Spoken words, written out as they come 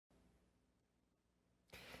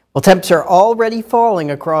Well, temps are already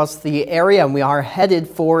falling across the area, and we are headed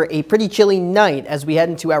for a pretty chilly night as we head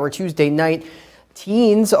into our Tuesday night.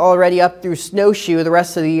 Teens already up through Snowshoe, the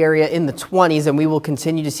rest of the area in the 20s, and we will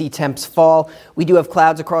continue to see temps fall. We do have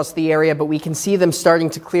clouds across the area, but we can see them starting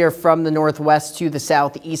to clear from the northwest to the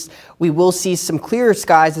southeast. We will see some clearer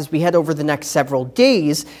skies as we head over the next several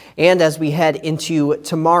days, and as we head into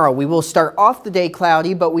tomorrow. We will start off the day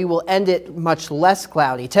cloudy, but we will end it much less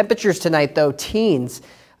cloudy. Temperatures tonight, though, teens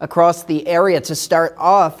across the area to start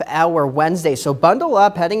off our Wednesday. So bundle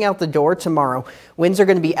up heading out the door tomorrow. Winds are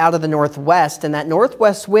going to be out of the northwest, and that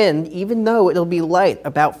northwest wind, even though it'll be light,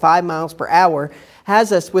 about 5 miles per hour,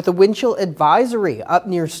 has us with a wind chill advisory up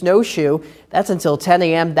near Snowshoe. That's until 10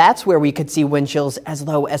 a.m. That's where we could see wind chills as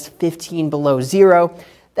low as 15 below zero.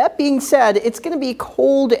 That being said, it's going to be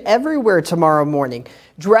cold everywhere tomorrow morning.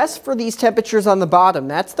 Dress for these temperatures on the bottom.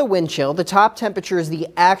 That's the wind chill. The top temperature is the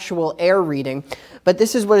actual air reading, but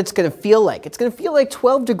this is what it's going to feel like. It's going to feel like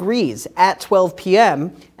 12 degrees at 12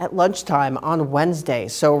 p.m. at lunchtime on Wednesday.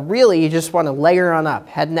 So really, you just want to layer on up,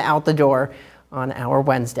 heading out the door on our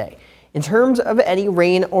Wednesday. In terms of any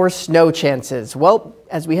rain or snow chances, well,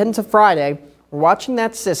 as we head into Friday, we're watching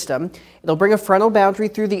that system. It'll bring a frontal boundary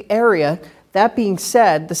through the area. That being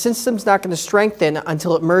said, the system's not going to strengthen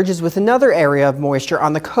until it merges with another area of moisture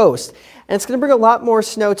on the coast. And it's going to bring a lot more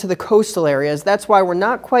snow to the coastal areas. That's why we're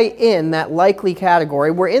not quite in that likely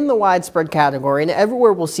category. We're in the widespread category, and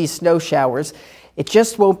everywhere we'll see snow showers. It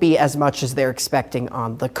just won't be as much as they're expecting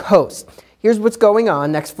on the coast. Here's what's going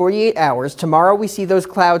on next 48 hours. Tomorrow we see those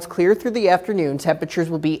clouds clear through the afternoon. Temperatures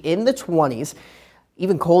will be in the 20s.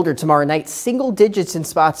 Even colder tomorrow night, single digits in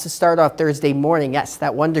spots to start off Thursday morning. Yes,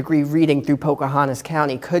 that 1 degree reading through Pocahontas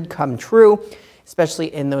County could come true,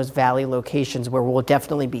 especially in those valley locations where we'll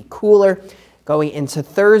definitely be cooler. Going into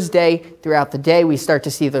Thursday, throughout the day, we start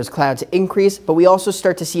to see those clouds increase, but we also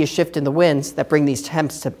start to see a shift in the winds that bring these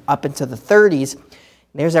temps to up into the 30s. And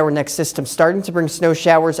there's our next system starting to bring snow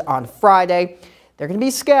showers on Friday. They're going to be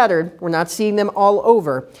scattered. We're not seeing them all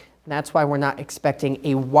over. And that's why we're not expecting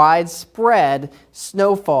a widespread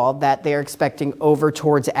snowfall that they're expecting over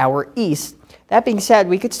towards our east. That being said,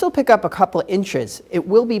 we could still pick up a couple of inches. It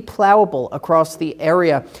will be plowable across the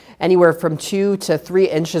area, anywhere from 2 to 3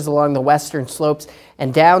 inches along the western slopes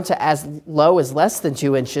and down to as low as less than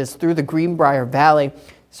 2 inches through the Greenbrier Valley.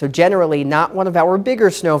 So generally not one of our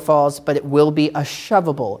bigger snowfalls, but it will be a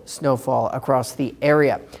shovable snowfall across the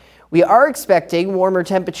area. We are expecting warmer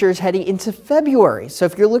temperatures heading into February. So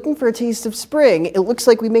if you're looking for a taste of spring, it looks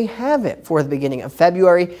like we may have it for the beginning of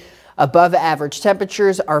February. Above average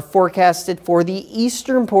temperatures are forecasted for the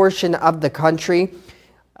eastern portion of the country.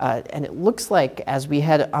 And it looks like as we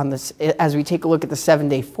head on this, as we take a look at the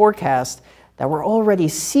 7-day forecast, that we're already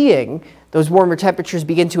seeing those warmer temperatures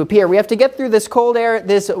begin to appear. We have to get through this cold air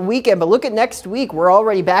this weekend, but look at next week. We're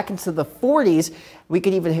already back into the 40s. We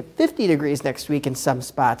could even hit 50 degrees next week in some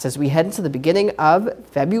spots as we head into the beginning of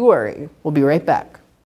February. We'll be right back.